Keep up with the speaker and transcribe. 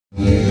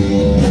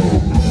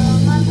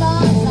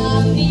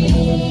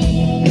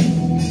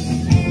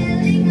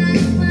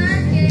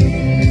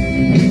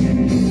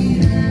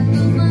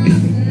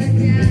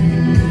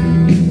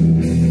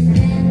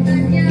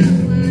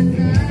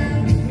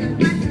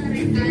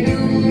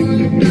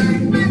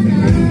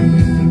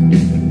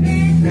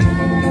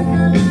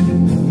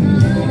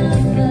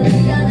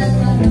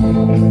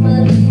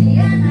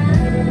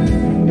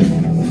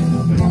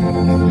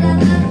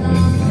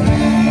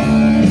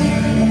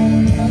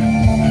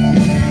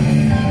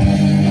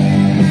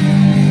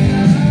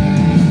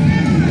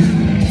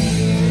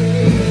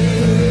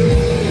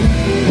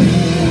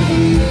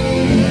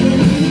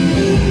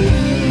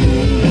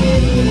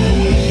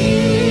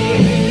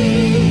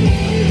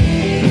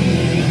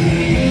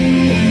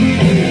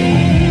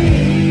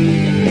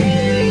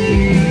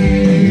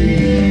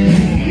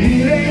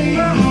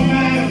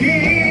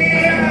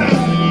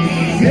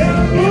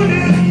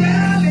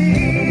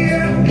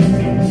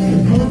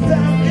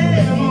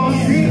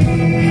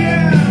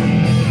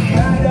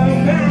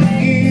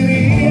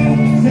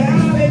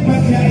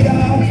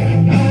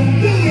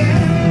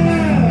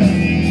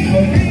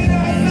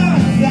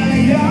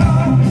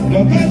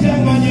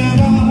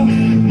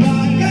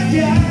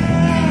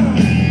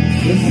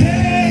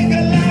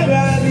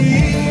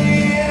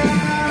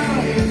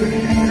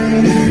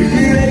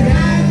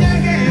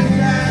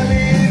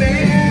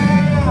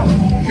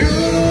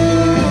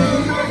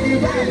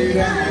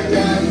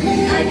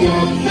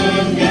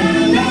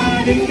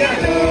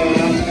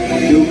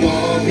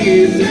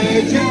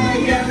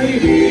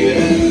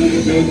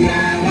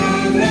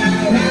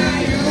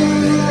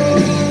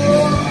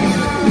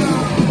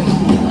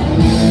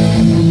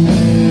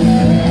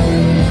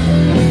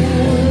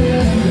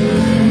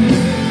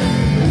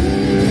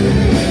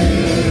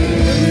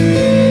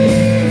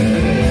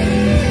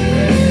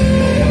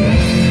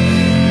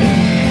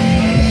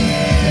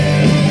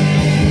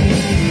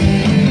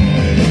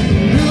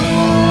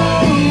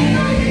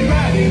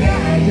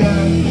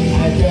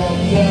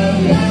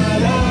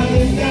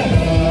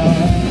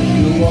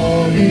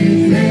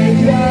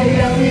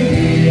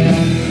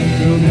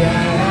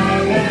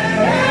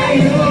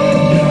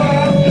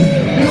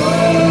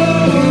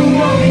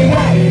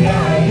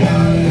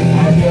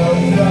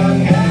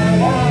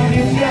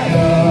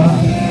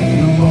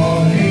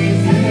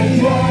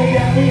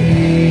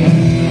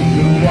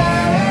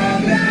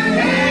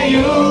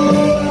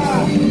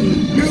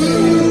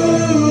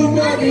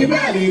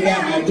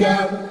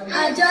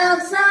Ajak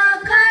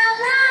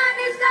sekala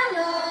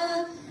niskala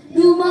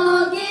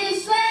Dumogi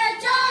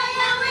sveca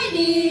yang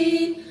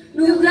widi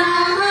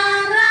Nugraha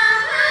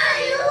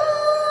rahayu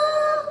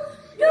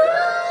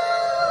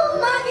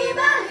Dumogi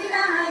Bali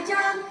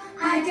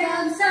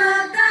ajak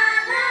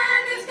sekala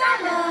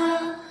niskala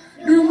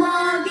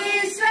Dumogi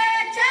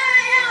sveca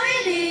yang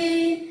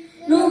widi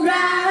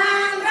Nugraha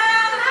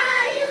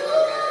rahayu.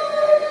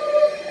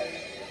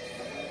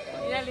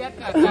 Ya lihat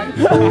kan.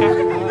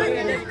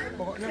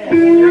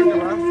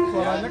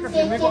 Suaranya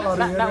kesini kok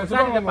larinya. Nggak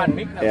usah di depan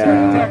mic. Ya.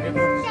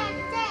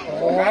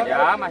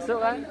 Ya masuk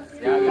kan.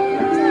 Ya, gitu.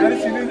 Dari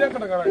sini aja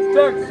kedengaran.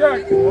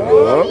 Cek.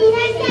 Oh.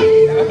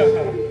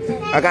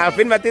 Kak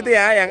Alvin berarti itu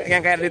ya,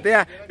 yang kayak gitu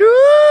ya.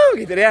 Duh,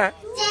 gitu deh ya.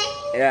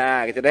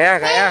 Ya, gitu deh ya,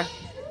 kayak ya.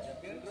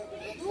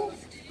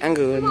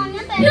 Anggun.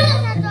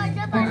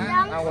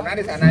 Anggunnya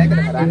di sana ya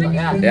kedengaran.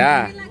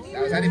 Ya.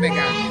 Nggak usah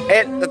dipegang.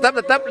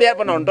 Tetap lihat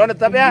penonton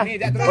tetap ya.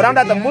 Orang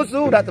udah tembus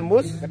tuh, udah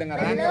tembus.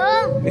 Kedengaran.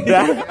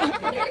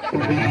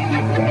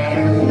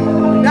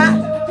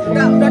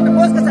 Udah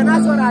tembus ke sana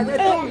suaranya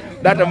itu.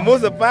 Udah tembus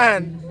depan.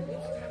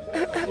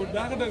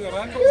 Udah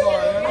kedengaran kok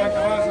suaranya nggak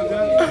keras aja.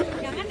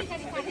 Jangan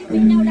dicari-cari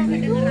timnya udah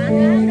kedengeran.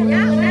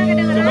 Ya, udah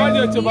kedengeran. Coba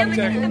aja, coba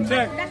cek.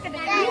 Cek.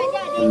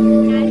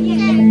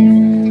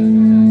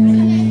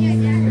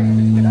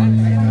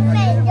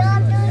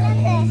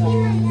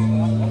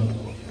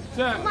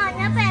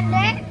 Semuanya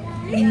pendek.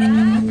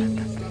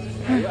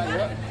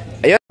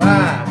 Ayo.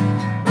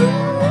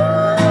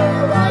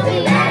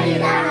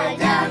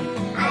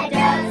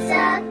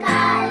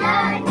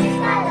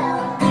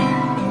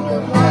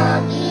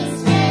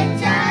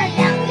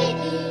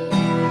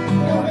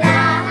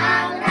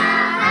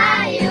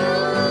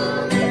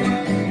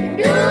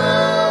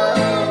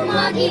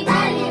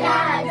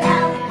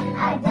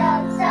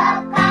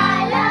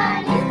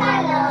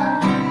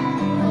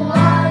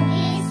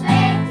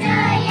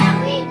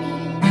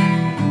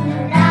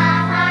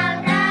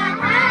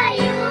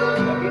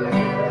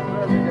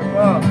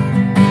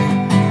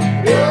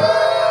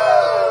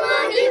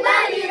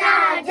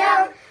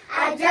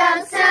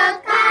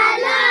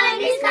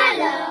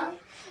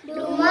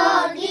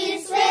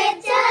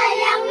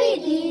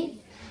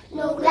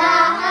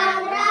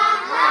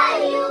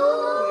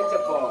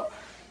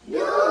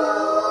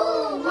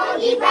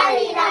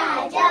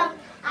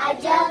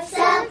 Ajak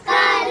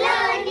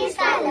sekala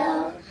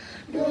niskala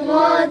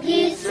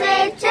Dumogi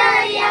sveca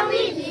yang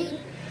widi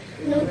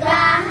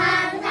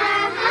Nugraha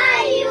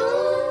rahayu.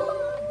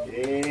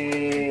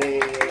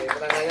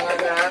 Tangannya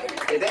ada.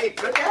 Beda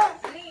ikut ya.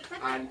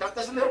 Mantap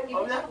tas dulu.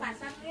 Omnya.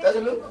 Tas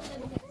dulu.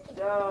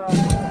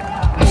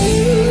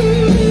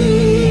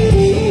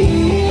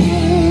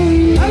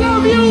 I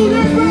love you.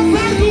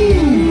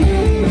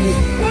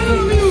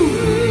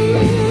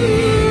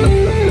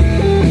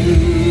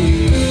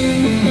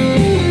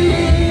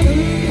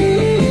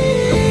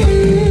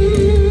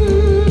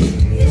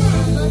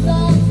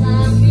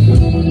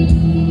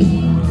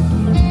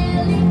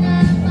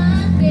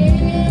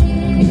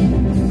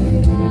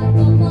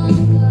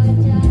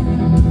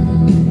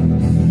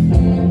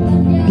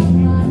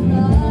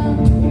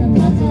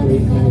 Terima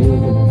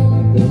kasih.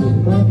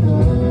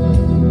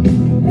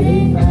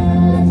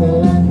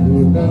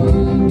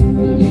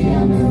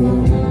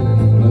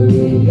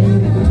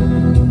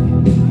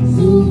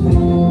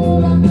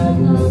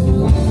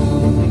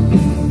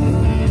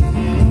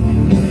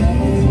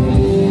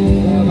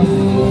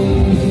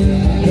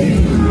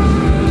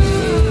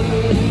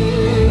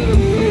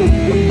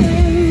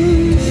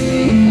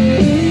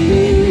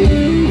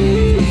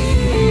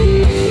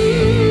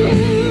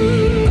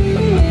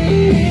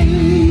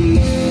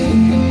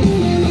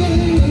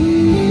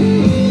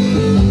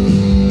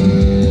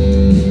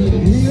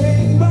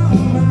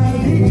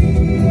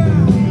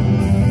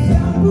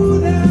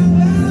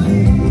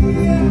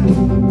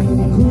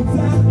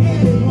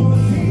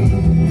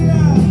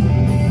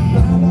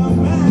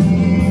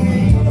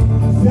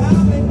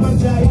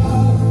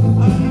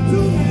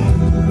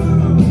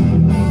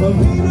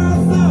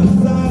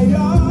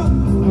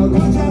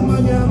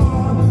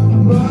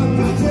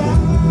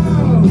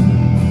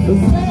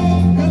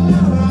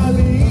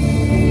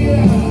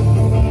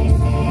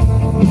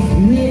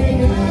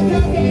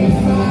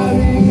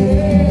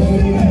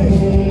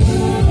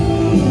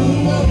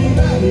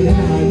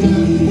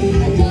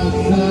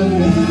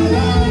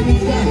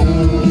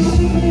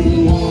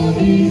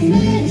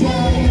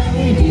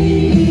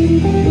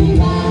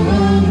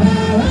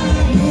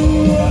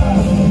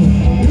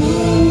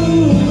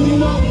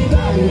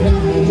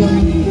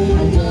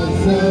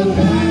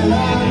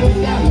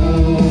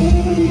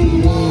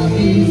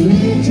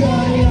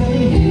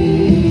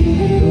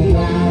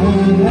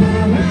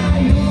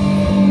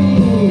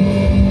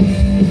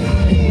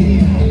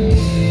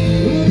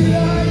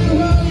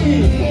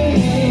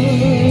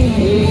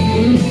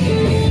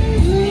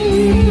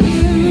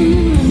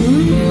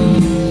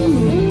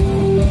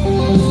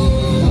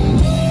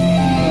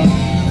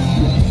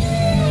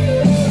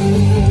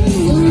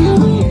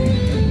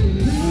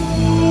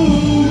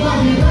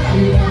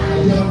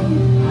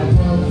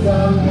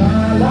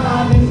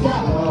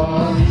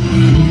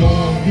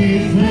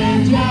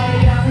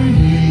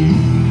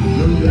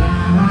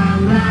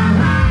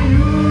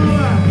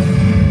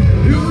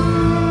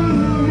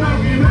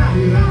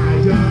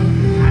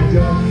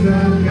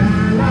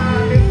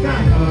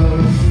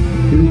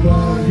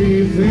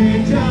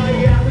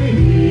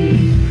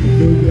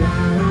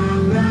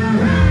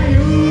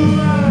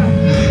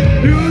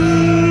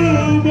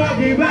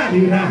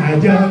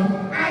 rahayu.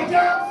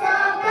 Ayo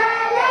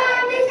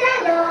sekarang di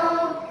sana,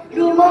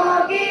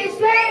 Dumogi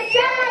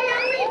spesial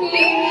yang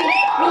ini,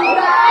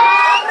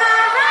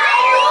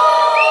 rahayu.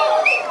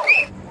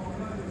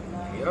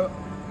 Yuk,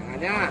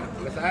 tangannya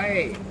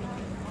selesai.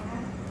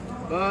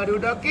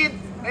 Baduda Kids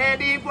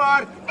ready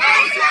for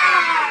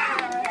action.